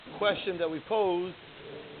question that we posed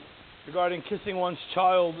regarding kissing one's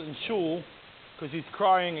child in shul because he's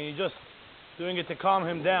crying and you're just doing it to calm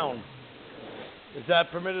him down. Is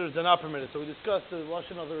that permitted or is that not permitted? So we discussed the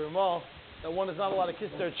lashon of the Ramah that one is not allowed to kiss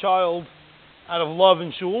their child out of love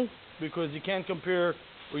in shul because you can't compare,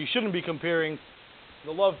 or you shouldn't be comparing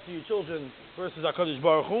the love to your children versus HaKadosh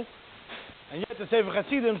Baruch Hu. And yet the Sefer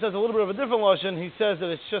Chassidim says a little bit of a different lashon. He says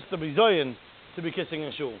that it's just a bizayin to be kissing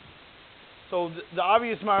in shul. So the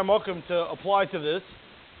obvious ma'amokim to apply to this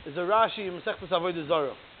is a Rashi in Masechtas Avodah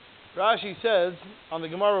Zarah. Rashi says on the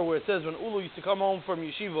Gemara where it says when Ulu used to come home from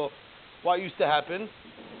yeshiva, what used to happen.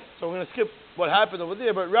 So we're going to skip what happened over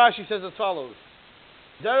there, but Rashi says as follows: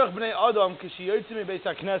 Derech bnei Adam k'shiyotzi mibeis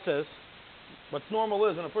hakneses. What's normal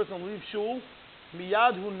is when a person leaves shul,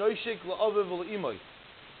 miyad hu noishik la'aviv v'la'imay.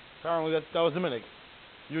 Apparently that was the minhag.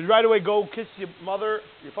 You would right away go kiss your mother,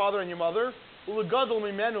 your father, and your mother, ulegadol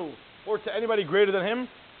mimenu, or to anybody greater than him,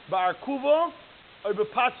 ba'arkuva or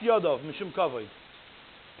b'patz yadav mishum kavod.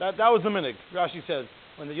 That was the minhag. Rashi says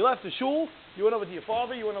when you left the shul, you went over to your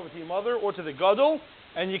father, you went over to your mother, or to the gadol,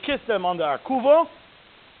 and you kissed them on the arkuva.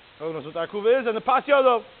 Who knows what the arkuva is? And the patz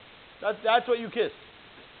yadav. That's what you kiss.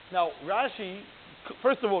 Now Rashi,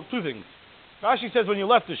 first of all, two things. Rashi says when you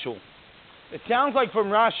left the shul. It sounds like from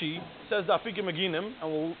Rashi, says the Afikim Maginim,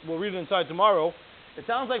 and we'll read it inside tomorrow. It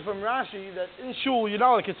sounds like from Rashi that in shul you're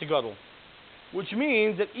not allowed to kiss a gadol, which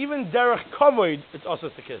means that even derech kavod it's also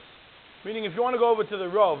to kiss. Meaning if you want to go over to the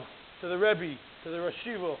Rav, to the Rebbe, to the Rosh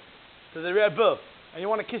Yeshiva, to the Rebbe, and you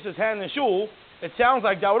want to kiss his hand in shul, it sounds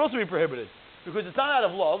like that would also be prohibited because it's not out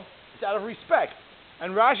of love, it's out of respect.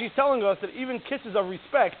 And Rashi is telling us that even kisses of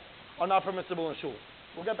respect are not permissible in shul.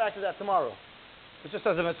 We'll get back to that tomorrow. But just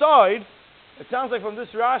as an aside, it sounds like from this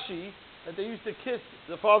Rashi that they used to kiss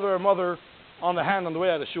the father or mother on the hand on the way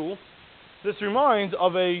out of shul. This reminds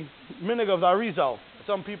of a minhag of the Arizal that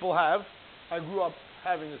some people have. I grew up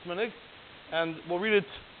having this minhag, and we'll read it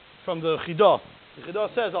from the Chidah. The Chidah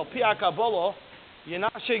says, Al pi HaKabbalah,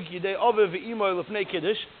 Yenashik yidei aviv v'imoy lefnei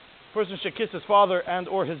kiddush. Person should kiss his father and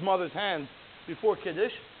or his mother's hand before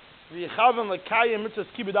kiddush. V'yichavim l'kayim mitzvahs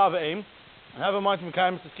kibud aveim, and have in mind to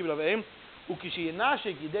mekayim mitzvahs kibud aveim. And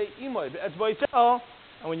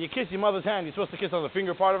when you kiss your mother's hand, you're supposed to kiss on the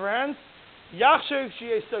finger part of her hand. Because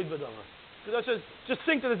just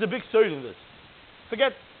think that there's a big soid in this.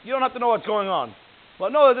 Forget, you don't have to know what's going on. But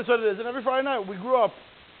know that that's what it is. And every Friday night, we grew up,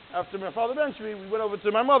 after my father benched me, we went over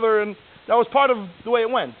to my mother, and that was part of the way it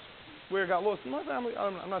went. Where it got lost in my family,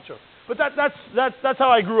 I'm not sure. But that's how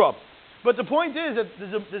I grew up. But the point is that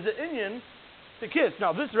there's an inyan to kiss.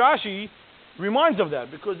 Now, this Rashi reminds of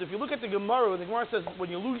that, because if you look at the Gemara, the Gemara says when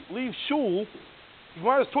you leave shul, the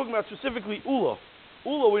Gemara is talking about specifically Ula.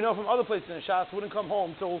 Ula, we know from other places in the Shas, wouldn't come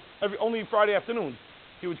home till only Friday afternoon.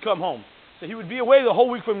 He would come home. So he would be away the whole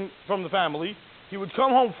week from the family. He would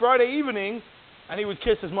come home Friday evening, and he would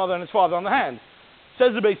kiss his mother and his father on the hand.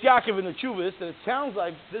 Says the Beis Yaakov in the Chuvas that it sounds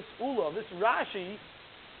like this Ula, this Rashi,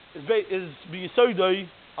 is B'Yisoidoi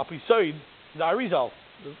Apisoid, the Arizal,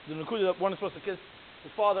 the Nakuda that one is supposed to kiss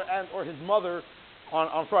his father and or his mother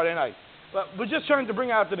on Friday night. But we're just trying to bring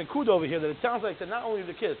out the Nakuda over here that it sounds like that not only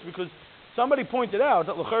the kiss, because somebody pointed out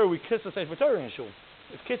that l'chayr we kiss a Sefer Torah in shul.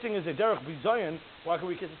 If kissing is a derech bizayin, why can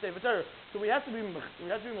we kiss a Sefer Torah? So we have to be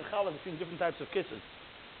mechaleh between different types of kisses.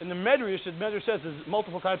 In the Medrash says there's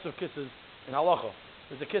multiple types of kisses in halacha.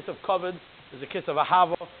 There's a kiss of kavod, there's a kiss of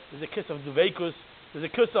ahava, there's a kiss of dveikus, there's a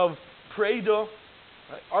kiss of preida.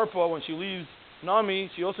 Right? Arpa, when she leaves Nami,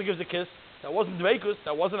 she also gives a kiss. That wasn't dveikus,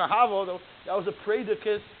 that wasn't ahava, that was a preida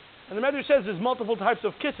kiss. And the Medrash says there's multiple types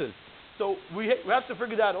of kisses. So we have to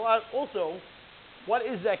figure that out. Also, what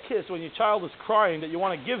is that kiss when your child is crying that you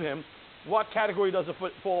want to give him? What category does it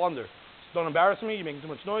fall under? Don't embarrass me, you're making too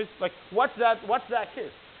much noise. Like, what's that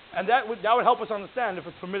kiss? And that would help us understand if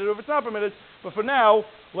it's permitted or if it's not permitted. But for now,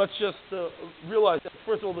 let's just realize that,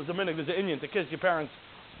 first of all, there's a inyan to kiss your parents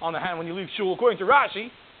on the hand when you leave shul. According to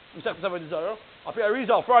Rashi, I'll be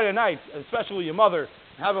Arizal Friday night, especially your mother,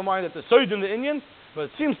 have in mind that the soid in the inyan, but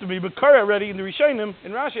it seems to be Bekar already in the Rishonim,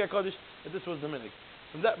 in Rashi HaKadosh, that this was the minhag.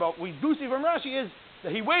 From that, what we do see from Rashi is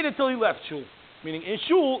that he waited till he left shul. Meaning in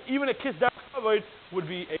shul, even a kiss down covered would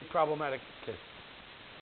be a problematic kiss.